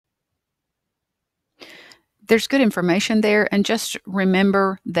there's good information there, and just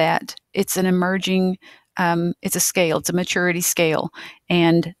remember that it's an emerging, it's a scale, it's a maturity scale.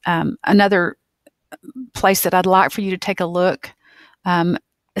 And another place that I'd like for you to take a look,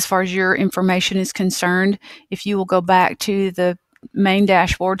 as far as your information is concerned, if you will go back to the main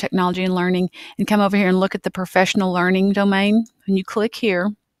dashboard, Technology and Learning, and come over here and look at the professional learning domain, and you click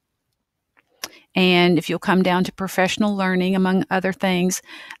here. And if you'll come down to professional learning, among other things,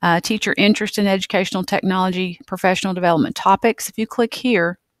 teacher interest in educational technology, professional development topics, if you click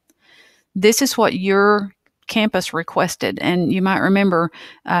here, this is what your campus requested. And you might remember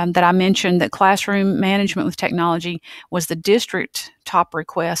that I mentioned that classroom management with technology was the district top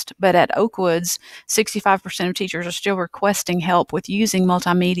request, but at Oakwoods, 65% of teachers are still requesting help with using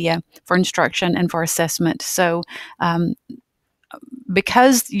multimedia for instruction and for assessment. So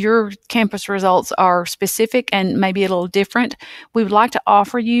because your campus results are specific and maybe a little different, we would like to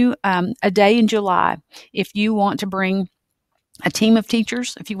offer you a day in July. If you want to bring a team of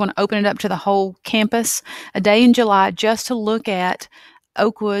teachers, if you want to open it up to the whole campus, a day in July just to look at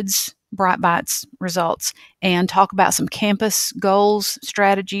Oakwoods BrightBytes results and talk about some campus goals,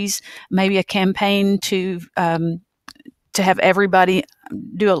 strategies, maybe a campaign to have everybody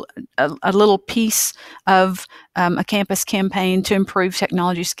do a little piece of a campus campaign to improve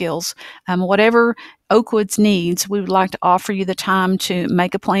technology skills. Whatever Oakwoods needs, we would like to offer you the time to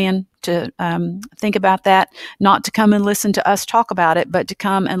make a plan, to think about that, not to come and listen to us talk about it, but to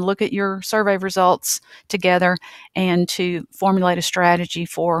come and look at your survey results together and to formulate a strategy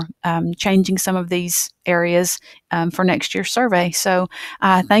for changing some of these areas for next year's survey. So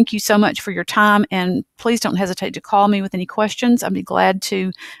thank you so much for your time, and please don't hesitate to call me with any questions. I'd be glad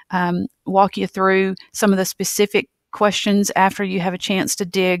to walk you through some of the specific questions after you have a chance to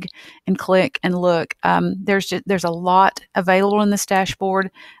dig and click and look. There's a lot available in this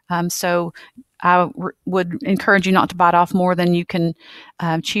dashboard, so I would encourage you not to bite off more than you can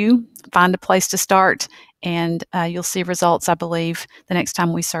chew. Find a place to start, and you'll see results, I believe, the next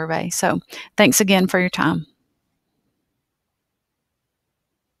time we survey. So thanks again for your time.